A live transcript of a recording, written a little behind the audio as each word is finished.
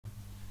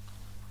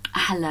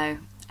Hello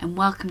and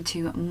welcome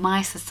to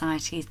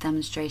mySociety's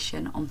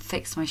demonstration on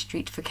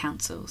FixMyStreet for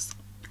councils.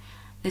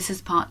 This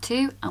is part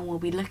 2 and we'll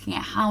be looking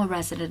at how a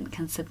resident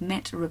can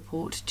submit a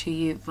report to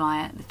you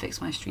via the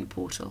FixMyStreet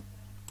portal.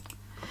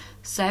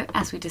 So,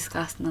 as we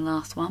discussed in the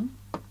last one,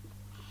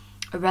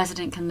 a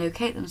resident can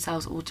locate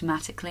themselves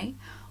automatically,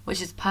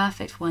 which is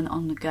perfect when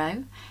on the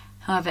go.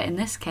 However, in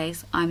this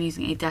case I'm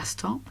using a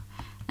desktop,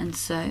 and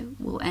so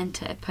we'll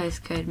enter a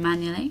postcode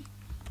manually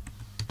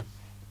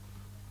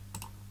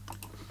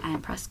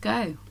and press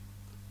go.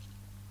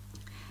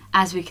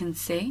 As we can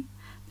see,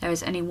 there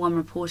is only one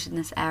report in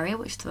this area,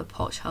 which is the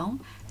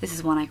pothole. This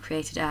is one I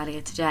created earlier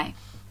today.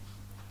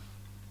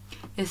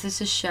 This is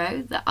to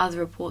show that other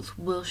reports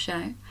will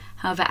show.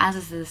 However, as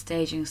this is a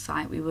staging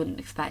site, we wouldn't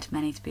expect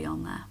many to be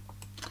on there.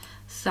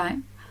 So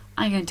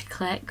I'm going to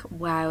click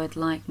where I would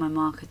like my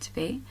marker to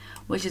be,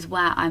 which is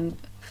where I'm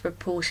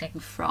reporting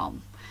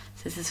from.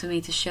 So this is for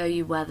me to show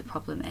you where the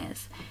problem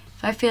is.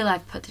 If I feel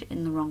I've put it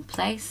in the wrong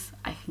place,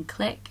 I can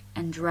click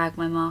and drag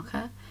my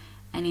marker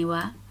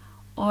anywhere,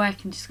 or I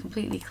can just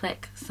completely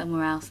click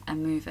somewhere else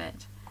and move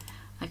it.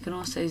 I can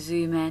also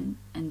zoom in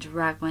and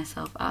drag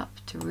myself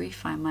up to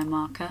refine my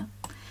marker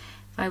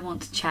if I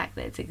want to check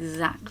that it's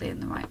exactly in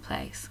the right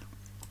place.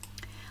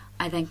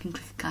 I then can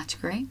click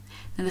category.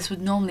 Now this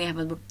would normally have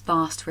a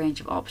vast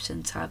range of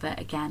options, however,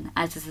 again,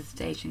 as this is a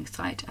staging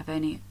site, I've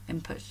only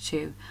input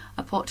to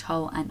a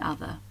pothole and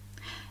other.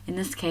 In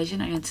this occasion,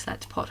 I'm going to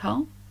select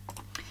pothole.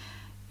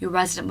 Your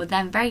resident would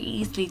then very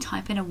easily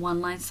type in a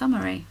one-line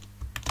summary.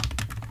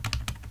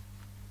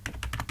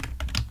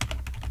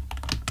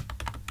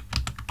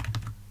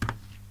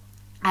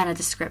 And a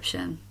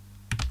description.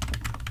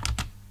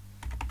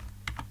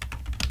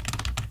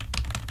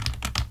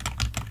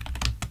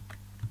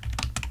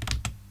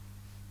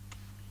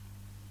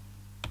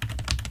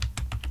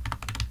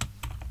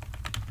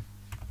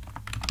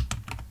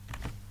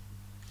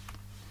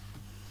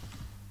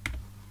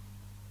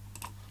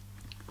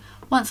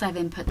 Once I've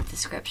input the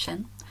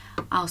description,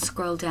 I'll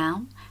scroll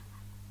down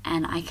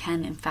and I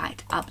can in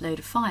fact upload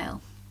a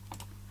file.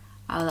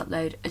 I'll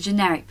upload a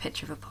generic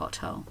picture of a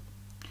pothole.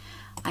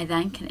 I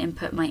then can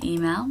input my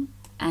email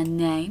and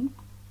name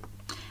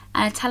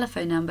and a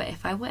telephone number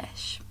if I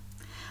wish.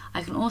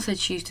 I can also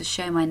choose to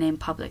show my name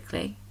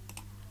publicly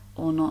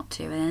or not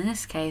to, and in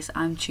this case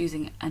I'm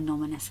choosing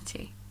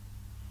anonymity.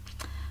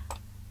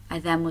 I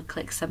then would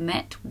click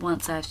submit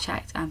once I've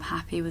checked I'm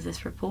happy with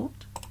this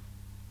report.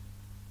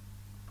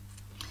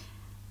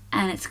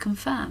 And it's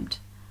confirmed.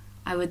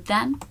 I would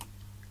then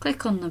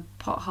click on the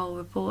pothole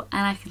report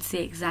and I can see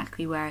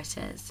exactly where it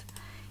is.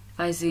 If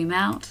I zoom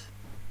out,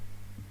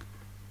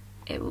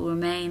 it will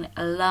remain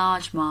a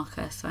large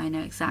marker so I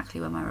know exactly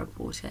where my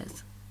report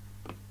is.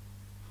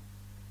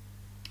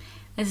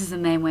 This is the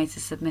main way to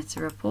submit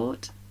a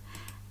report,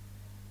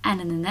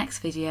 and in the next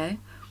video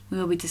we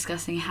will be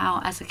discussing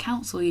how as a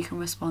council you can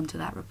respond to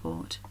that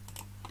report.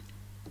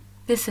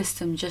 This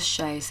system just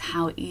shows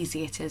how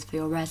easy it is for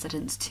your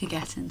residents to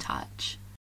get in touch.